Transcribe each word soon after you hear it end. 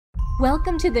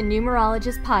Welcome to the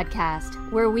Numerologist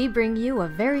Podcast, where we bring you a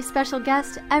very special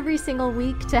guest every single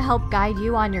week to help guide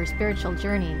you on your spiritual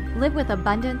journey, live with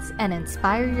abundance, and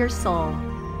inspire your soul.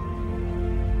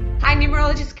 Hi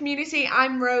Numerologist community,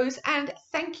 I'm Rose, and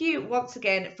thank you once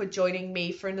again for joining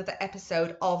me for another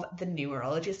episode of the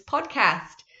Numerologist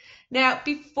Podcast. Now,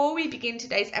 before we begin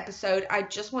today's episode, I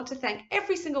just want to thank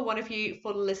every single one of you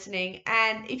for listening,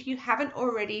 and if you haven't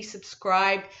already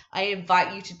subscribed, I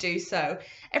invite you to do so.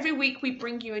 Every week we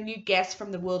bring you a new guest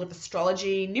from the world of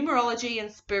astrology, numerology, and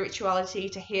spirituality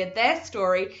to hear their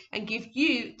story and give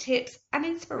you tips and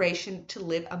inspiration to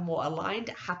live a more aligned,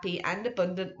 happy, and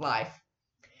abundant life.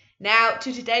 Now,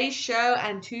 to today's show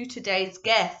and to today's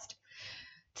guest.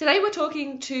 Today we're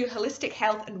talking to holistic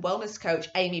health and wellness coach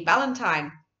Amy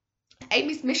Ballantyne.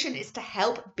 Amy's mission is to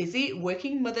help busy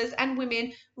working mothers and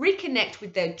women reconnect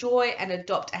with their joy and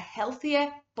adopt a healthier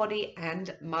body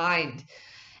and mind.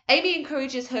 Amy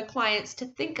encourages her clients to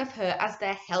think of her as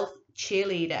their health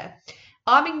cheerleader,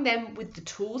 arming them with the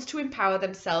tools to empower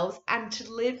themselves and to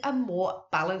live a more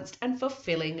balanced and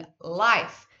fulfilling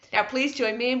life. Now, please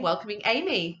join me in welcoming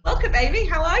Amy. Welcome, Amy.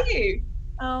 How are you?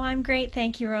 Oh, I'm great.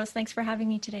 Thank you, Rose. Thanks for having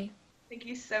me today. Thank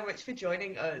you so much for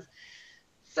joining us.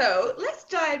 So let's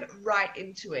dive right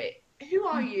into it. Who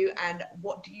are you and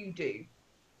what do you do?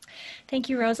 Thank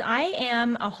you, Rose. I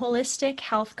am a holistic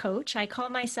health coach. I call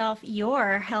myself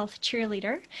your health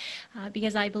cheerleader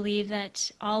because I believe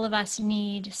that all of us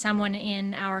need someone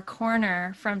in our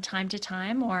corner from time to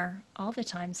time, or all the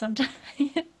time sometimes.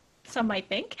 Some might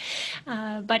think,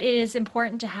 but it is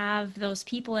important to have those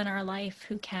people in our life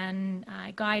who can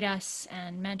guide us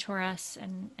and mentor us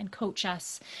and coach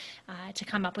us to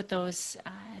come up with those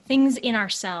things in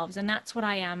ourselves. And that's what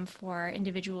I am for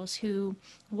individuals who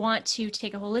want to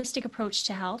take a holistic approach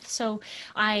to health. So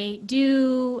I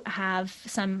do have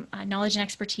some knowledge and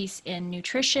expertise in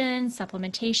nutrition,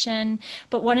 supplementation,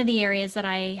 but one of the areas that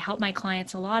I help my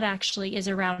clients a lot actually is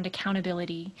around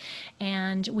accountability.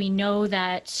 And we know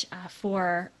that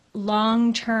for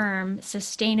long-term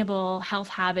sustainable health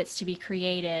habits to be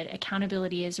created,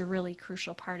 accountability is a really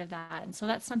crucial part of that. And so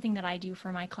that's something that I do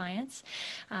for my clients.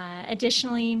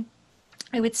 Additionally,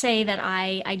 I would say that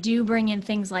I do bring in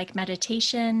things like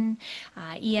meditation,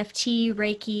 EFT,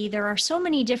 Reiki. There are so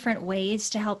many different ways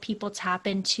to help people tap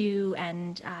into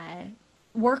and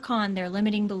work on their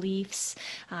limiting beliefs,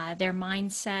 their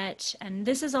mindset, and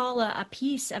this is all a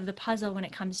piece of the puzzle when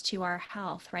it comes to our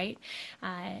health, right?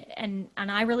 And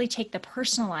I really take the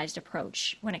personalized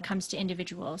approach when it comes to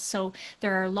individuals. So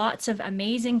there are lots of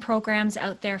amazing programs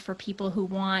out there for people who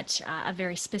want a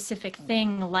very specific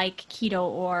thing like keto,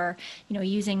 or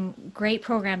using great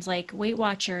programs like Weight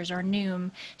Watchers or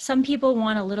Noom. Some people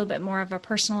want a little bit more of a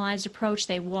personalized approach.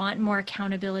 They want more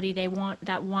accountability. They want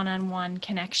that one-on-one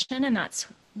connection, and that's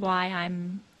why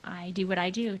I do what I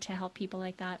do to help people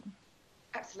like that.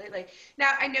 Absolutely.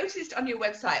 Now, I noticed on your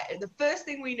website, the first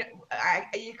thing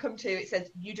you come to, it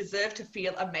says you deserve to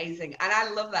feel amazing. And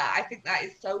I love that. I think that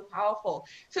is so powerful.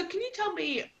 So can you tell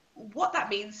me what that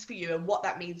means for you and what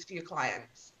that means for your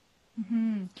clients?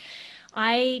 Mm-hmm.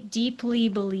 I deeply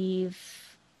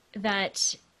believe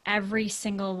that every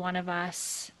single one of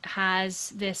us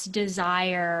has this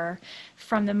desire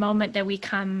from the moment that we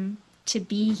come to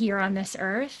be here on this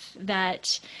earth,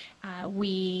 that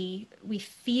we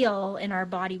feel in our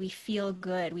body, we feel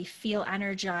good, we feel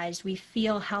energized, we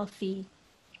feel healthy,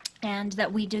 and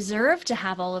that we deserve to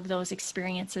have all of those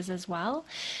experiences as well.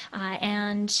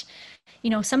 And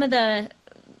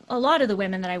a lot of the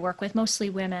women that I work with, mostly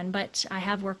women, but I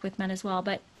have worked with men as well,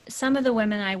 but some of the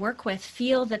women I work with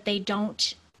feel that they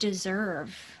don't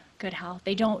deserve good health.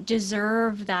 They don't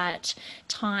deserve that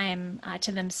time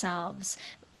to themselves.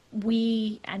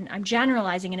 And I'm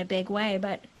generalizing in a big way,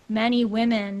 but many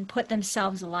women put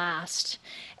themselves last.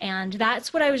 And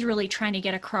that's what I was really trying to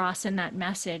get across in that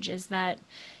message, is that,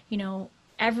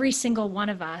 every single one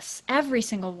of us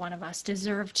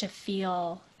deserve to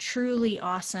feel truly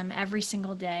awesome every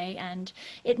single day. And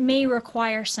it may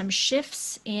require some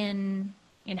shifts in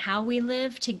how we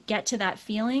live to get to that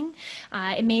feeling.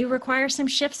 It may require some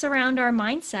shifts around our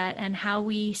mindset and how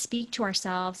we speak to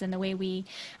ourselves and the way we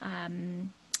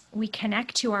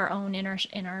connect to our own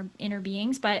inner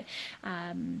beings, but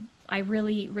I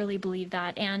really, really believe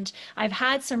that. And I've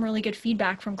had some really good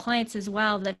feedback from clients as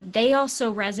well, that they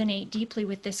also resonate deeply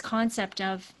with this concept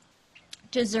of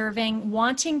deserving,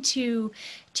 wanting to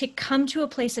come to a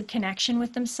place of connection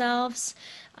with themselves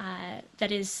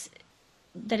that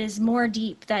is more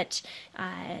deep, that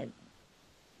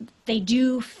they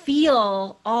do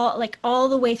feel all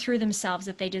the way through themselves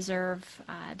that they deserve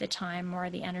the time or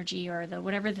the energy or the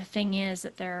whatever the thing is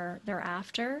that they're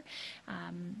after.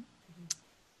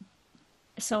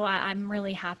 So I'm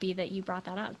really happy that you brought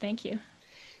that up. Thank you.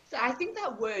 So I think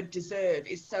that word deserve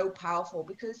is so powerful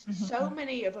because so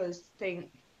many of us think,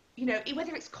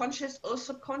 whether it's conscious or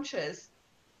subconscious,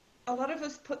 a lot of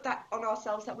us put that on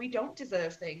ourselves that we don't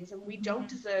deserve things and we don't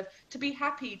deserve to be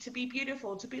happy, to be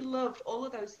beautiful, to be loved, all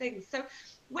of those things. So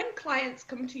when clients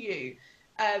come to you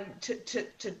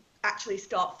to actually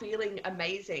start feeling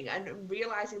amazing and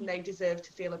realizing they deserve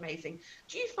to feel amazing,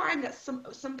 do you find that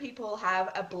some people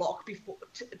have a block before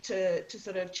to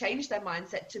sort of change their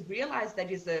mindset to realize they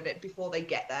deserve it before they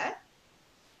get there?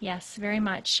 Yes, very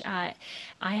much. I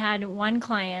had one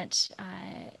client,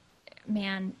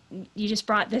 man, you just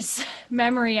brought this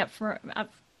memory up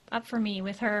for me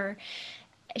with her.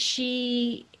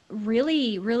 She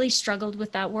really, really struggled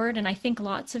with that word, and I think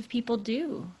lots of people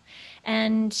do.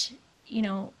 And,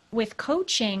 with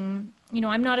coaching,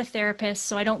 I'm not a therapist,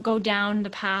 so I don't go down the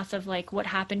path of like what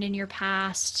happened in your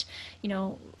past.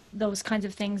 Those kinds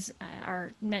of things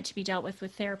are meant to be dealt with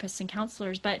therapists and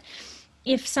counselors. But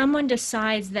if someone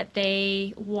decides that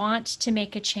they want to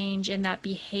make a change in that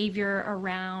behavior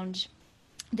around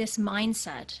this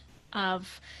mindset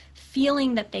of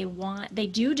feeling that they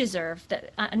do deserve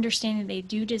that, understanding they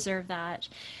do deserve that,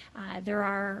 there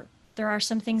are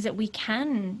some things that we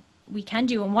can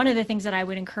do. And one of the things that I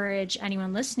would encourage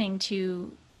anyone listening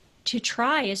to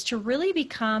try is to really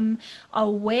become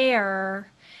aware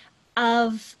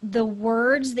of the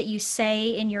words that you say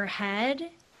in your head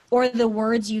or the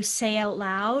words you say out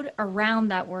loud around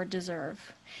that word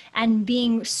deserve, and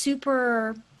being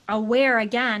super aware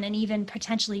again, and even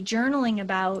potentially journaling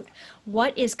about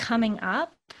what is coming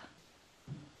up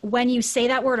when you say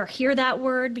that word or hear that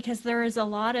word, because there is a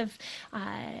lot of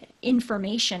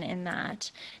information in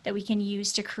that we can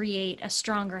use to create a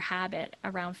stronger habit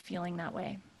around feeling that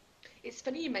way. It's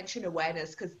funny you mention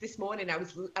awareness, because this morning I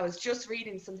was just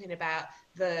reading something about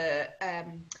the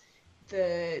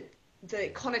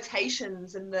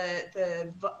connotations and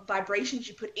the vibrations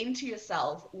you put into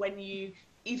yourself when you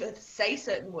either say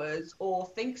certain words or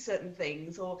think certain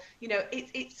things, or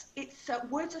it's so,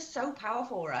 words are so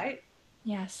powerful, right?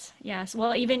 Yes, yes.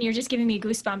 Well, even you're just giving me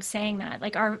goosebumps saying that.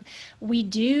 Like we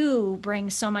do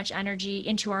bring so much energy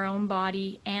into our own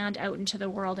body and out into the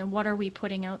world. And what are we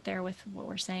putting out there with what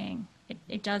we're saying?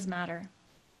 It does matter.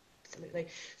 Absolutely.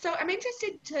 So I'm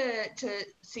interested to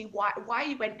see why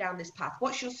you went down this path.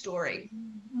 What's your story?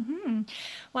 Mm-hmm.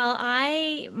 Well,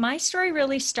 my story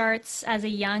really starts as a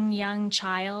young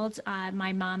child.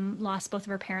 My mom lost both of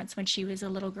her parents when she was a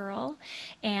little girl,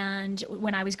 and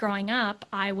when I was growing up,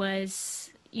 I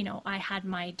had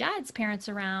my dad's parents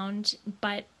around,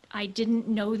 but I didn't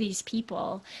know these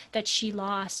people that she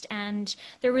lost, and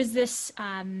there was this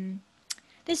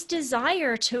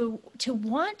desire to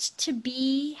want to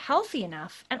be healthy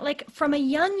enough, and like from a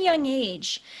young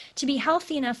age, to be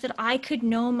healthy enough that I could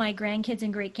know my grandkids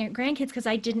and great grandkids, because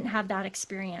I didn't have that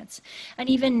experience. And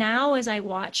even now, as I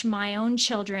watch my own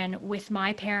children with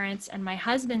my parents and my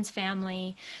husband's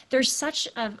family, there's such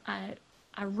a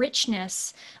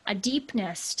richness, a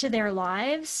deepness to their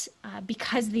lives,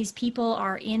 because these people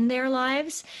are in their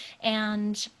lives.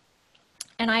 And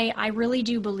I really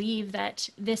do believe that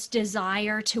this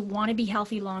desire to want to be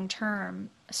healthy long term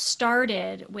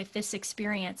started with this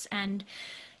experience. And,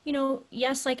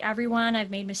 yes, like everyone,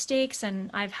 I've made mistakes and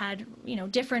I've had,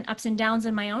 different ups and downs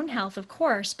in my own health, of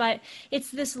course, but it's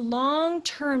this long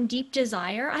term deep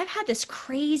desire. I've had this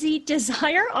crazy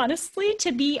desire, honestly,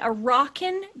 to be a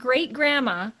rockin' great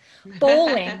grandma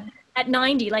bowling at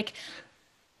 90. Like,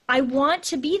 I want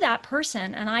to be that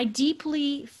person, and I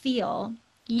deeply feel,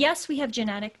 yes, we have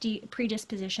genetic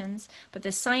predispositions, but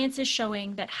the science is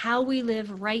showing that how we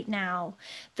live right now,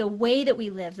 the way that we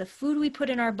live, the food we put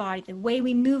in our body, the way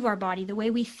we move our body, the way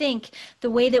we think, the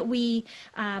way that we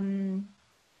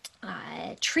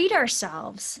treat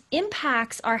ourselves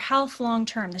impacts our health long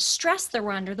term. The stress that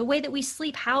we're under, the way that we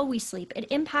sleep, how we sleep, it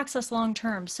impacts us long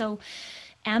term. So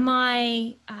am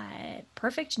I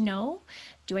perfect? No.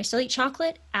 Do I still eat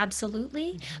chocolate?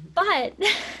 Absolutely. But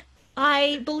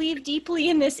I believe deeply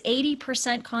in this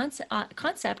 80%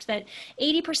 concept that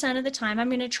 80% of the time I'm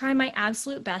going to try my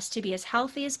absolute best to be as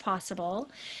healthy as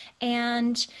possible.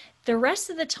 And the rest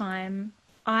of the time,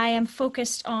 I am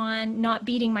focused on not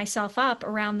beating myself up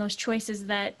around those choices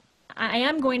that I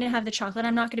am going to have the chocolate.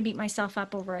 I'm not going to beat myself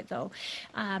up over it, though.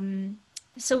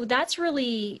 So that's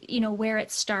really, where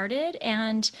it started.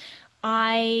 And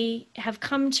I have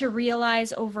come to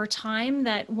realize over time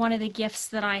that one of the gifts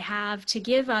that I have to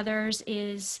give others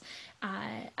is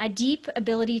a deep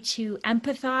ability to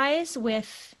empathize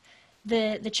with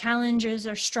the challenges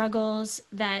or struggles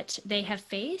that they have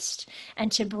faced,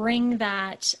 and to bring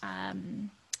that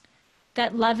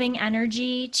that loving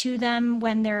energy to them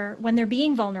when they're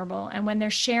being vulnerable and when they're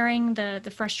sharing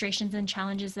the frustrations and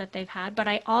challenges that they've had. But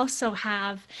I also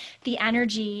have the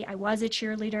energy, I was a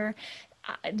cheerleader,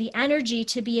 the energy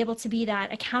to be able to be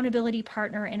that accountability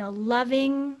partner in a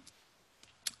loving,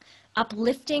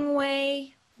 uplifting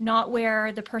way, not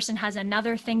where the person has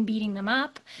another thing beating them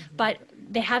up, but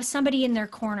they have somebody in their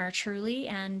corner truly.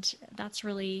 And that's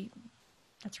really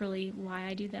why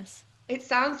I do this. It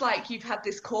sounds like you've had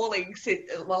this calling,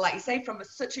 well, like you say, from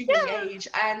such a young age,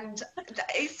 and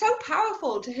it's so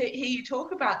powerful to hear you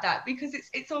talk about that, because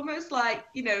it's almost like,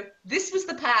 you know, this was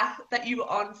the path that you were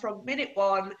on from minute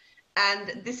one,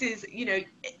 and this is, you know,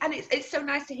 and it's so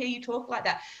nice to hear you talk like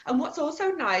that. And what's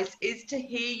also nice is to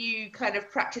hear you kind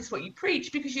of practice what you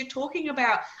preach, because you're talking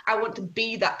about, I want to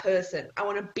be that person. I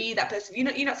want to be that person. You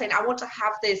know, you're not saying I want to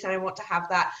have this and I want to have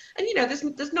that. And you know,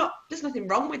 there's nothing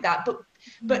wrong with that,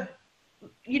 but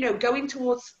you know, going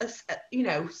towards you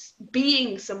know,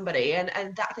 being somebody,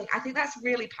 and that thing, I think that's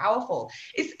really powerful.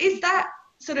 Is that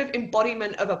sort of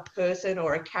embodiment of a person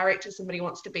or a character somebody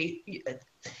wants to be,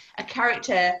 a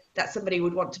character that somebody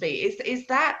would want to be, is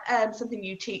that something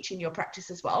you teach in your practice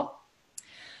as well?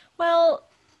 Well,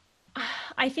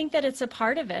 I think that it's a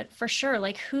part of it for sure.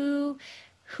 Like, who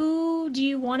do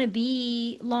you want to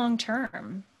be long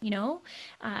term? You know,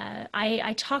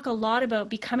 I talk a lot about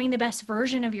becoming the best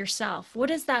version of yourself. What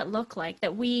does that look like?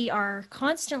 That we are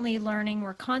constantly learning,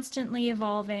 we're constantly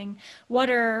evolving. What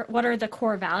are the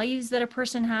core values that a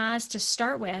person has to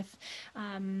start with,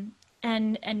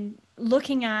 and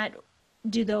looking at,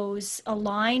 do those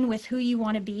align with who you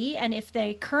want to be? And if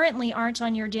they currently aren't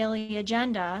on your daily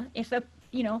agenda,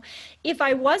 if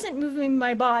I wasn't moving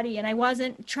my body and I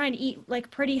wasn't trying to eat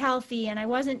like pretty healthy and I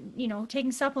wasn't,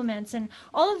 taking supplements and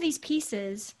all of these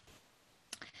pieces,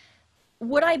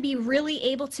 would I be really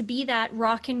able to be that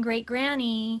rockin' great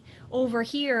granny over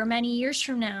here many years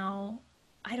from now?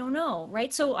 I don't know,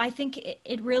 right? So I think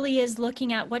it really is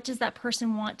looking at, what does that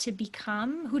person want to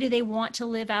become? Who do they want to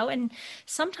live out? And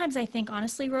sometimes I think,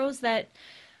 honestly, Rose, that,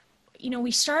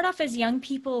 we start off as young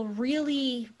people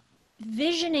really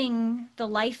visioning the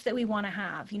life that we want to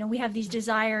have. We have these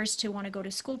desires to want to go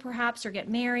to school perhaps, or get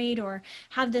married, or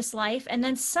have this life. And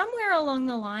then somewhere along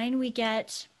the line, we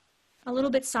get a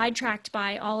little bit sidetracked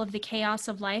by all of the chaos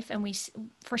of life. And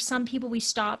for some people, we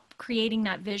stop creating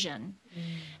that vision.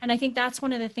 And I think that's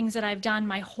one of the things that I've done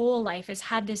my whole life, is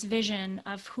had this vision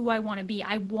of who I want to be.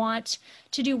 I want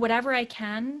to do whatever I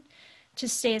can to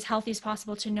stay as healthy as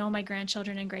possible, to know my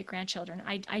grandchildren and great-grandchildren.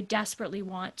 I desperately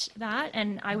want that.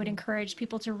 And I would encourage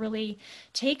people to really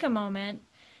take a moment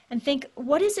and think,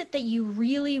 what is it that you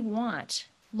really want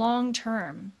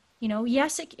long-term?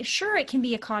 Yes, sure, it can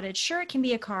be a cottage. Sure, it can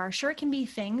be a car. Sure, it can be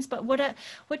things. But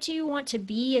what do you want to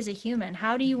be as a human?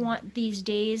 How do you want these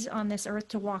days on this earth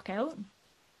to walk out?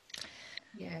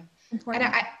 Yeah. Important.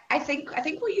 And I think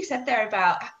what you said there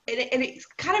about, and it's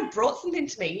kind of brought something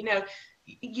to me.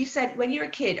 You said when you're a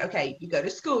kid, okay, you go to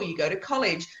school, you go to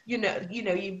college, you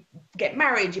get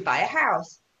married, you buy a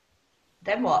house.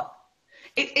 Then what?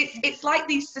 It's like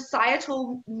these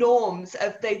societal norms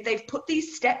of they've put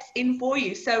these steps in for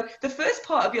you. So the first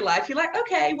part of your life, you're like,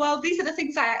 okay, well, these are the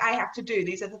things I have to do.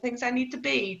 These are the things I need to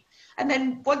be. And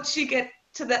then once you get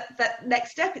to that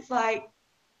next step, it's like,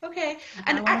 okay.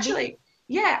 And actually,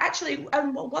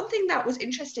 one thing that was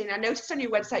interesting, I noticed on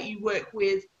your website, you work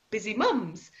with busy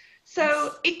mums.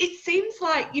 So it seems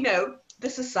like, the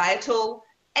societal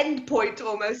endpoint,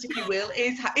 almost, if you will,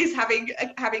 is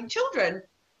having children.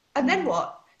 And then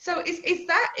what? So is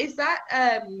that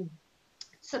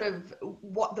sort of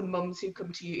what the mums who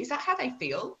come to you, is that how they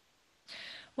feel?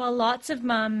 Well, lots of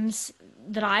mums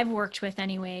that I've worked with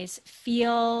anyways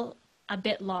feel a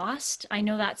bit lost. I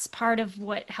know that's part of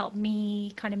what helped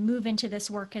me kind of move into this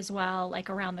work as well, like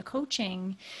around the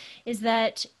coaching, is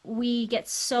that we get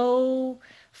so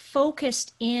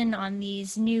focused in on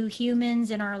these new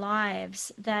humans in our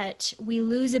lives that we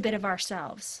lose a bit of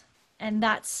ourselves. And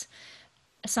that's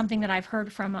something that I've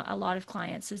heard from a lot of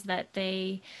clients, is that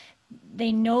they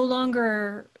no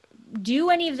longer do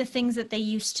any of the things that they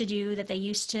used to do, that they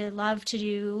used to love to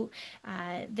do.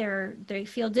 They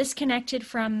feel disconnected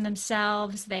from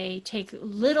themselves. They take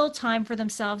little time for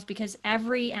themselves because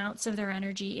every ounce of their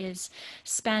energy is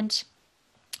spent,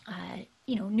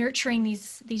 nurturing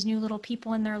these new little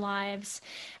people in their lives.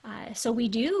 So we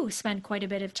do spend quite a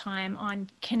bit of time on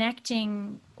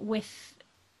connecting with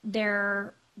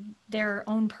their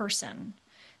own person,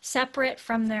 separate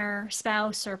from their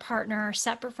spouse or partner,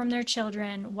 separate from their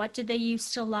children. What did they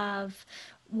used to love?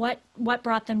 What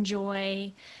brought them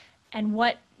joy? And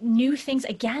what new things,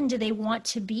 again, do they want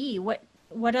to be?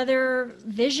 What other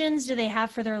visions do they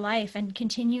have for their life? And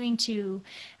continuing to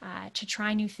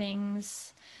try new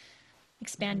things,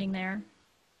 expanding there.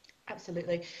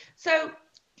 Absolutely. So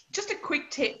just a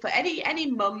quick tip for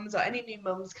any mums or any new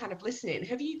mums kind of listening.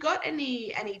 Have you got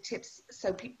any tips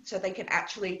so they can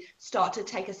actually start to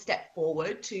take a step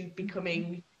forward to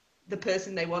becoming the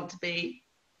person they want to be?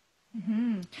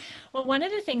 Mm-hmm. Well, one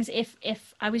of the things,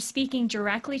 if I was speaking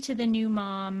directly to the new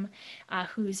mom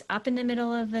who's up in the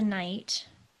middle of the night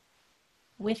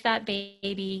with that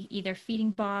baby, either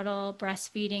feeding bottle,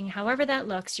 breastfeeding, however that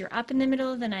looks, you're up in the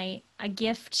middle of the night, a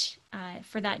gift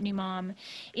for that new mom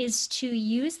is to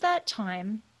use that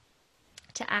time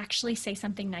to actually say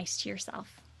something nice to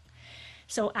yourself.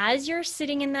 So as you're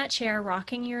sitting in that chair,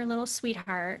 rocking your little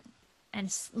sweetheart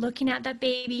and looking at that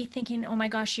baby, thinking, oh my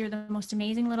gosh, you're the most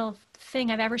amazing little thing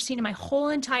I've ever seen in my whole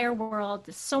entire world.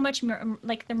 So much,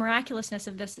 like the miraculousness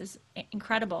of this is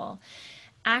incredible.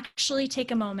 Actually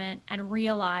take a moment and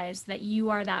realize that you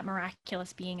are that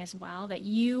miraculous being as well, that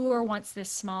you were once this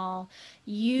small,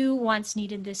 you once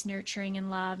needed this nurturing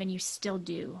and love, and you still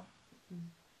do.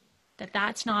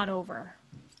 That's not over.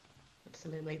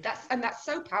 Absolutely. That's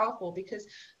so powerful, because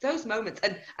those moments,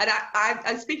 and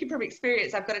I'm speaking from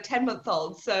experience. I've got a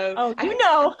 10-month-old, so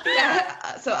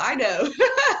yeah, so I know.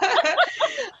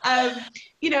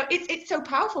 It's so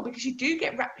powerful, because you do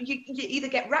get you either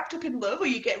get wrapped up in love, or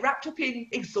you get wrapped up in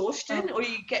exhaustion, or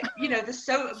you get, there's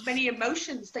so many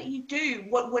emotions that you do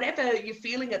whatever you're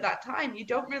feeling at that time, you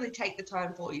don't really take the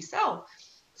time for yourself.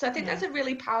 So I think that's a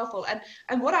really powerful,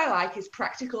 and what I like is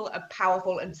practical and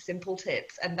powerful and simple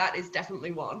tips, and that is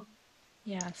definitely one.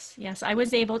 Yes. I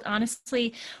was able to,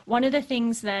 honestly, one of the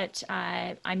things that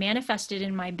I manifested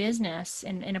in my business,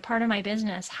 in a part of my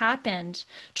business, happened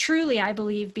truly, I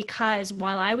believe, because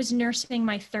while I was nursing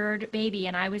my third baby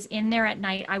and I was in there at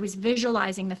night, I was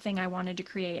visualizing the thing I wanted to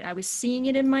create. I was seeing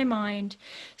it in my mind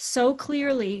so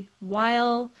clearly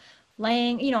while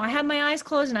laying, I had my eyes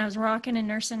closed and I was rocking and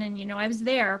nursing, and, I was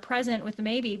there present with the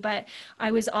baby, but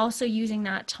I was also using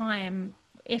that time,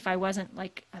 if I wasn't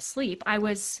like asleep, I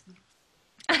was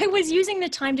using the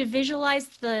time to visualize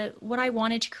what I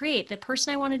wanted to create, the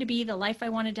person I wanted to be, the life I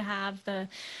wanted to have, the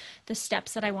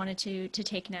steps that I wanted to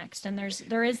take next. And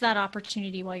there is that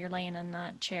opportunity while you're laying in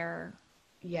that chair.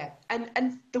 Yeah.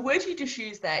 And the word you just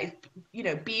used there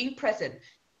is, being present.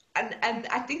 And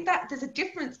I think that there's a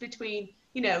difference between,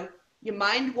 your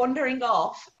mind wandering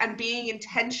off and being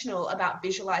intentional about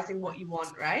visualizing what you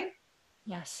want, right?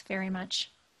 Yes, very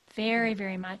much. Very,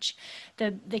 very much.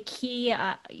 The key,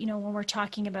 when we're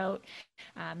talking about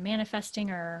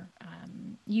manifesting or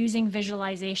using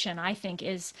visualization, I think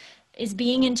is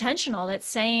being intentional. It's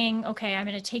saying, okay, I'm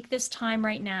going to take this time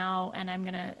right now, and I'm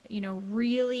going to,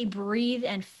 really breathe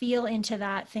and feel into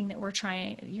that thing that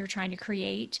you're trying to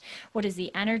create. What is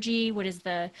the energy? What is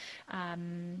the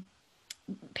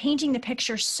painting the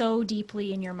picture so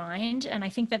deeply in your mind? And I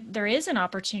think that there is an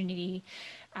opportunity,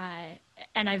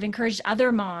 and I've encouraged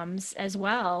other moms as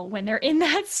well, when they're in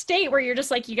that state where you're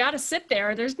just like, you got to sit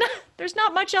there. There's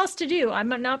not much else to do. I'm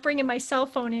not bringing my cell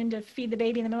phone in to feed the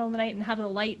baby in the middle of the night and have the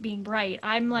light being bright.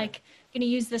 I'm like going to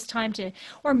use this time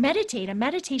or meditate. A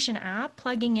meditation app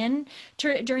plugging in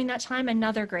during that time,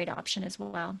 another great option as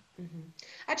well. Mm-hmm.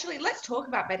 Actually, let's talk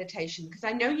about meditation, because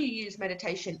I know you use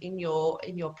meditation in your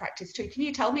practice too. Can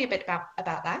you tell me a bit about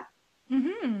that?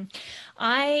 Mm-hmm.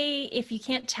 If you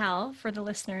can't tell for the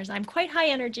listeners, I'm quite high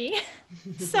energy.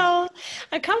 So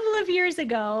a couple of years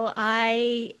ago,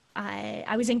 I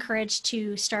was encouraged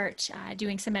to start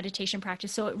doing some meditation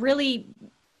practice. So it really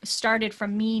started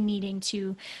from me needing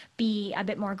to be a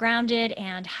bit more grounded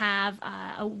and have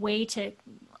a way to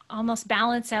almost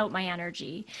balance out my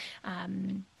energy.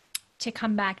 To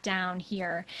come back down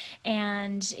here.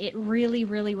 And it really,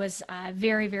 really was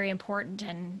very, very important,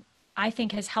 and I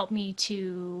think has helped me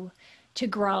to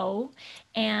grow.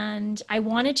 And I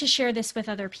wanted to share this with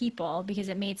other people because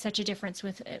it made such a difference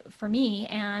for me.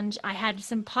 And I had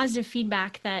some positive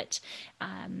feedback that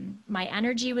my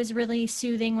energy was really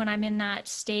soothing when I'm in that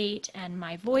state, and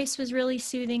my voice was really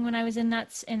soothing when I was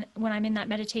when I'm in that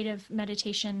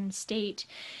meditation state.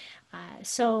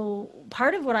 So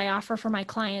part of what I offer for my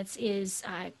clients is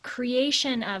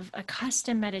creation of a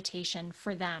custom meditation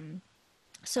for them.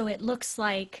 So it looks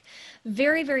like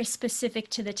very, very specific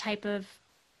to the type of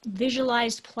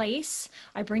visualized place.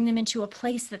 I bring them into a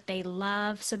place that they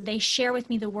love. So they share with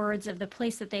me the words of the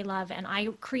place that they love. And I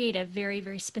create a very,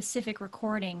 very specific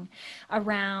recording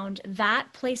around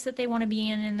that place that they want to be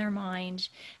in their mind,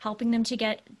 helping them to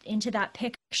get into that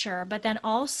picture. But then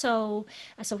also,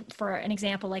 so for an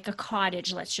example, like a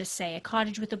cottage, let's just say a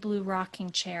cottage with a blue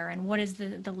rocking chair. And what is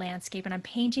the landscape? And I'm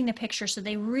painting the picture so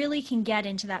they really can get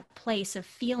into that place of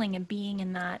feeling and being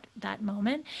in that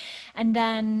moment. And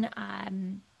then,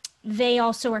 they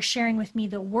also are sharing with me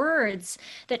the words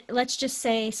that, let's just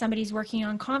say somebody's working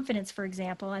on confidence, for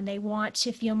example, and they want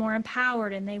to feel more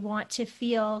empowered and they want to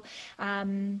feel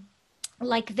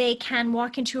like they can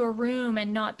walk into a room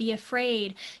and not be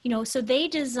afraid, so they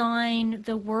design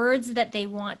the words that they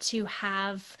want to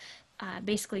have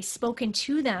basically spoken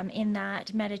to them in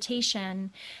that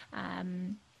meditation.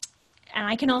 And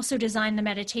I can also design the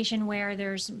meditation where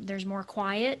there's more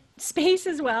quiet space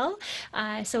as well.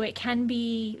 So it can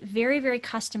be very, very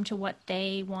custom to what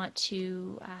they want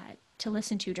to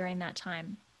listen to during that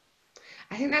time.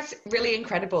 I think that's really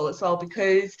incredible as well,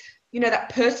 because that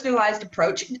personalized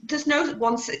approach, there's no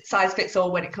one size fits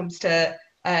all when it comes to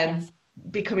Yes.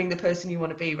 becoming the person you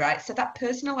want to be, right? So that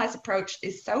personalized approach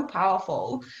is so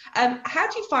powerful. How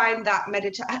do you find that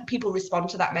people respond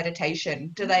to that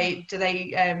meditation? Does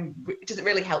it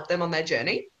really help them on their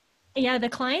journey? Yeah, the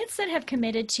clients that have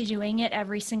committed to doing it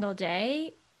every single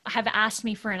day have asked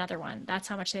me for another one. That's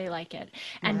how much they like it.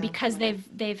 And Wow. because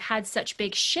they've had such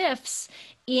big shifts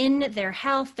in their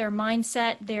health, their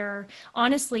mindset, their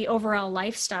honestly overall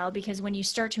lifestyle, because when you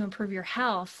start to improve your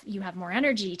health, you have more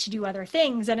energy to do other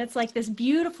things. And it's like this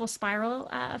beautiful spiral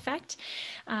effect.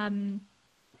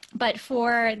 But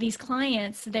for these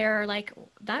clients, they're like,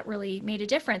 that really made a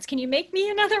difference. Can you make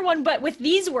me another one, but with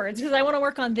these words? Because I want to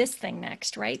work on this thing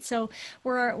next, right? So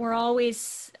we're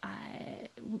always,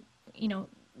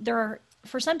 there are,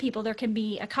 for some people, there can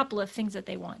be a couple of things that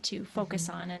they want to focus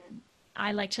on. And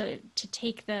I like to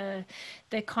take the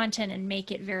content and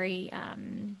make it very,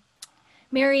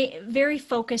 very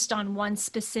focused on one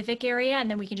specific area. And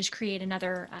then we can just create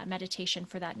another meditation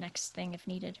for that next thing if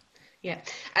needed. Yeah.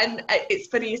 And it's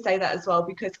funny you say that as well,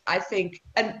 because I think,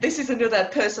 and this is another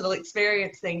personal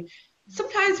experience thing,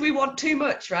 sometimes we want too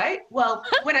much, right? Well,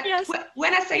 Yes.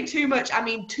 when I say too much, I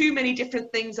mean too many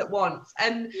different things at once,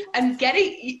 and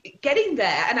getting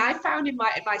there. And I found in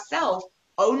myself,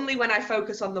 only when I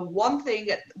focus on the one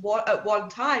thing at one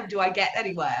time do I get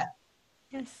anywhere.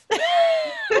 Yes.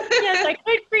 Yes, I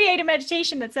could create a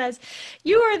meditation that says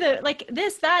you are the like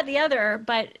this, that, the other,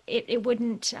 but it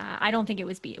wouldn't, I don't think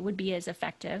it would be as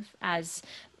effective as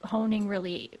honing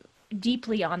really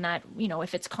deeply on that,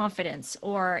 if it's confidence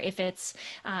or if it's,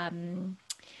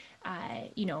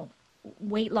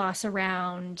 weight loss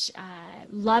around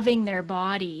loving their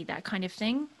body, that kind of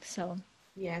thing. So.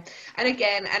 Yeah. And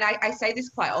again, and I say this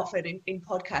quite often in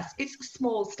podcasts, it's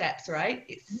small steps, right?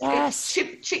 Yes.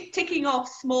 It's ticking off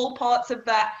small parts of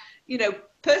that,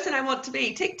 person I want to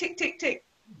be, tick, tick, tick, tick,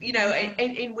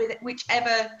 in with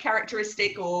whichever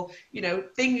characteristic or,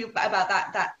 thing about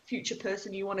that future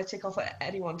person you want to tick off at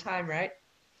any one time, right?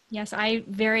 Yes, I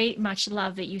very much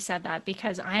love that you said that,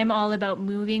 because I'm all about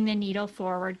moving the needle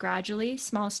forward gradually,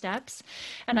 small steps.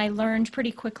 And I learned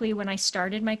pretty quickly when I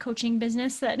started my coaching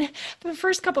business that the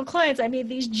first couple of clients, I made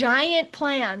these giant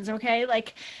plans, okay?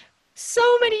 Like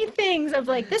so many things of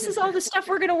like, this is all the stuff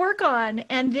we're going to work on.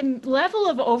 And the level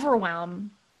of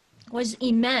overwhelm was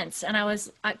immense. And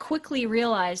I quickly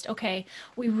realized, okay,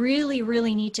 we really,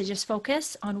 really need to just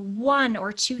focus on one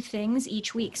or two things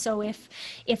each week. So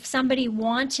if somebody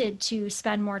wanted to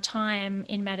spend more time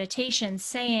in meditation,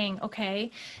 saying,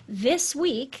 okay, this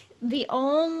week, the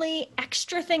only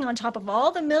extra thing on top of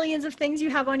all the millions of things you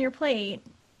have on your plate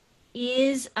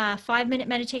is a 5-minute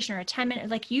meditation or a 10-minute,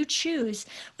 like you choose,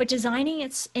 but designing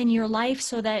it in your life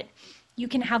so that you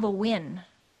can have a win.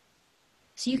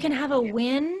 So you can have a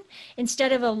win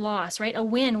instead of a loss, right? A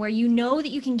win where you know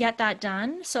that you can get that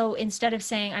done. So instead of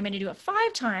saying, I'm going to do it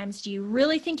 5 times, do you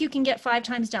really think you can get 5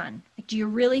 times done? Like, do you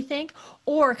really think?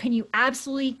 Or can you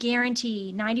absolutely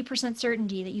guarantee 90%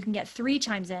 certainty that you can get 3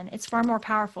 times in? It's far more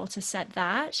powerful to set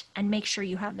that and make sure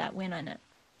you have that win on it.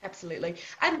 Absolutely.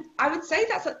 And I would say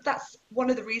that's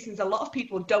one of the reasons a lot of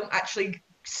people don't actually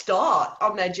start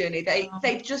on their journey. They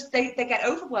get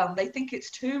overwhelmed. They think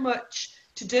it's too much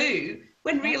to do,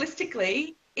 when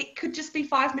realistically it could just be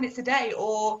 5 minutes a day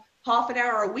or half an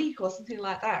hour a week or something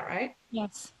like that, right?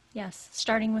 Yes.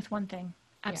 Starting with one thing.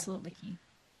 Absolutely key.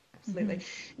 Absolutely.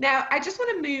 Now, I just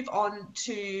want to move on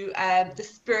to the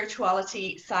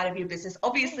spirituality side of your business.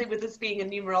 Obviously, with us being a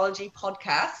numerology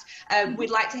podcast,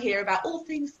 we'd like to hear about all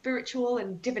things spiritual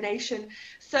and divination.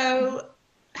 So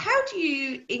how do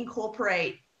you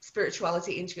incorporate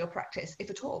spirituality into your practice, if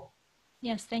at all?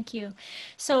 Yes, thank you.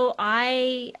 So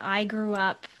I grew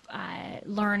up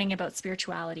learning about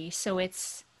spirituality. So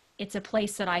it's a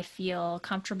place that I feel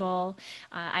comfortable.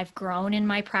 I've grown in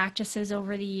my practices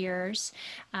over the years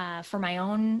for my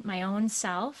own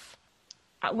self.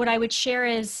 What I would share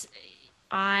is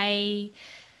I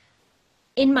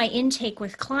in my intake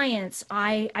with clients,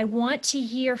 I want to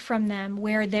hear from them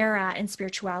where they're at in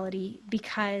spirituality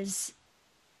because,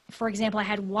 for example, I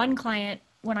had one client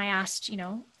when I asked,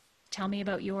 tell me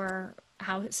about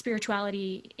how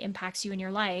spirituality impacts you in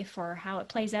your life or how it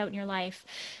plays out in your life.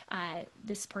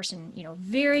 This person,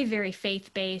 very, very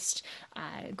faith-based,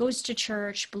 goes to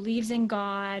church, believes in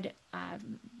God,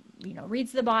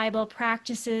 reads the Bible,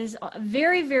 practices,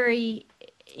 very, very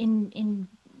in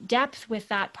depth with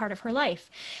that part of her life.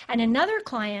 And another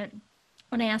client,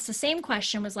 when I asked the same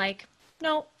question, was like,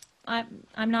 no,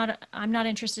 I'm not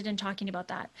interested in talking about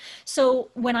that. So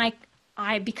when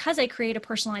because I create a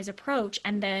personalized approach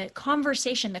and the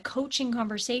coaching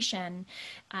conversation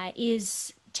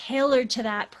is tailored to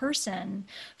that person,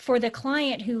 for the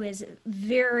client who is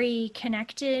very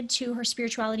connected to her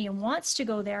spirituality and wants to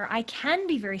go there, I can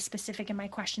be very specific in my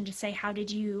question to say, how did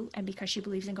you, and because she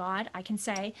believes in God, I can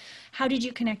say, how did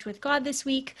you connect with God this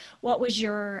week? What was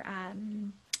your,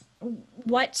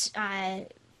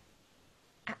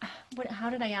 how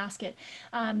did I ask it?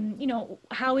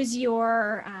 How is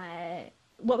your,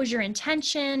 what was your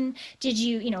intention? Did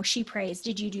you, she prays,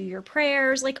 did you do your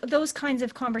prayers? Like those kinds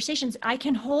of conversations, I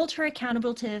can hold her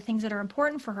accountable to the things that are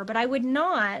important for her, but I would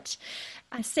not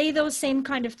say those same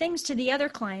kind of things to the other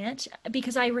client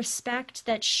because I respect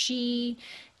that she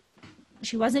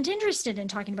wasn't interested in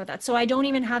talking about that. So I don't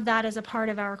even have that as a part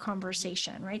of our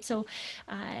conversation, right? So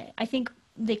I think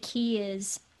the key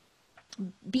is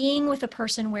being with a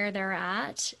person where they're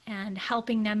at and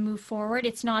helping them move forward.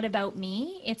 It's not about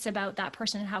me. It's about that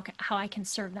person and how I can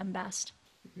serve them best.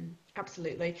 Mm-hmm.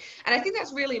 Absolutely. And I think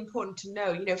that's really important to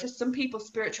know. For some people,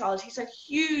 spirituality is a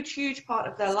huge, huge part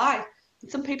of their life.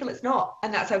 And some people it's not,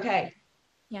 and that's okay.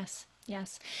 Yes.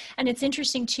 Yes. And it's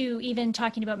interesting too, even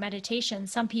talking about meditation,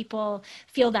 some people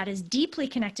feel that is deeply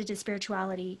connected to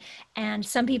spirituality and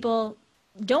some people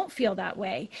don't feel that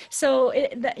way. So,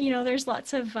 there's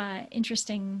lots of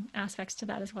interesting aspects to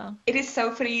that as well. It is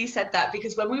so funny you said that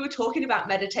because when we were talking about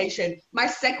meditation, my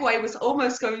segue was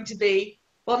almost going to be,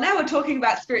 well, now we're talking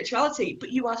about spirituality,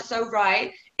 but you are so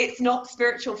right. It's not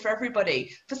spiritual for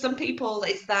everybody. For some people,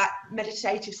 it's that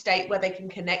meditative state where they can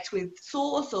connect with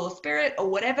source or spirit or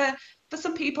whatever. For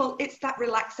some people, it's that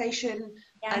relaxation.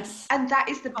 Yes. And that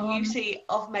is the beauty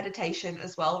of meditation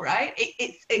as well, right?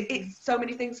 It's so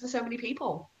many things for so many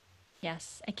people.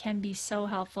 Yes, it can be so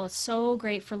helpful. It's so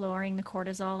great for lowering the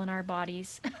cortisol in our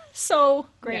bodies. So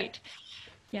great.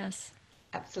 Yeah. Yes.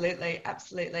 Absolutely.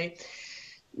 Absolutely.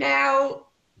 Now,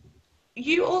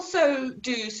 you also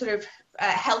do sort of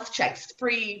health checks,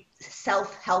 free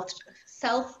self-health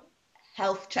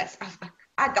checks.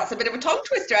 That's a bit of a tongue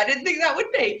twister. I didn't think that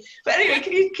would be. But anyway,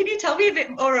 can you tell me a bit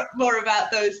more about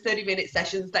those 30-minute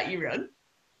sessions that you run?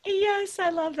 Yes, I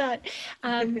love that.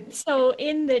 So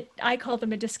I call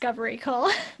them a discovery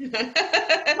call.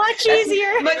 Much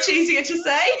easier. Much easier to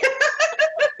say.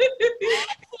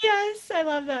 Yes, I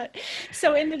love that.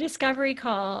 So in the discovery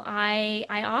call, I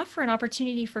offer an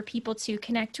opportunity for people to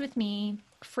connect with me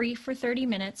free for 30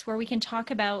 minutes where we can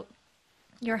talk about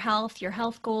your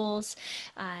health goals,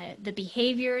 the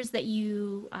behaviors that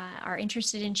you are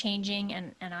interested in changing,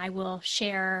 and I will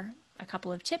share a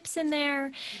couple of tips in there.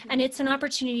 Mm-hmm. And it's an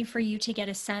opportunity for you to get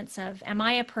a sense of, am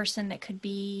I a person that could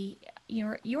be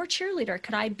your cheerleader?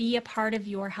 Could I be a part of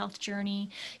your health journey,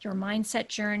 your mindset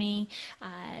journey,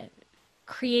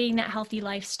 creating that healthy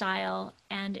lifestyle?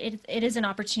 And it is an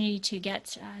opportunity to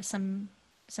get some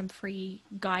free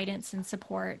guidance and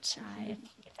support if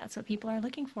that's what people are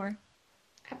looking for.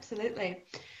 Absolutely.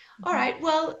 All right.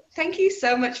 Well, thank you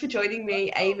so much for joining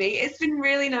me, Amy. It's been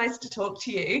really nice to talk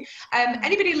to you.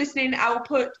 Anybody listening, I'll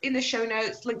put in the show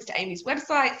notes links to Amy's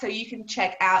website so you can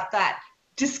check out that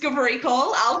discovery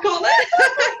call, I'll call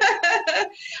it.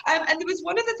 And there was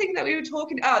one other thing that we were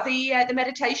talking the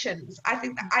meditations. I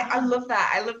think I love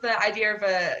that. I love the idea of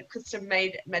a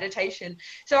custom-made meditation.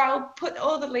 So I'll put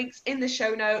all the links in the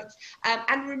show notes.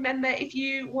 And remember, if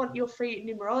you want your free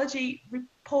numerology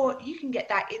report, you can get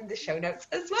that in the show notes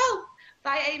as well.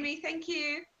 Bye, Amy. Thank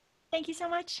you. Thank you so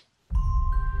much.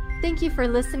 Thank you for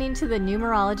listening to the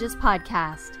Numerologist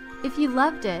Podcast. If you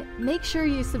loved it, make sure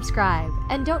you subscribe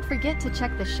and don't forget to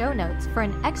check the show notes for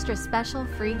an extra special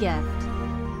free gift.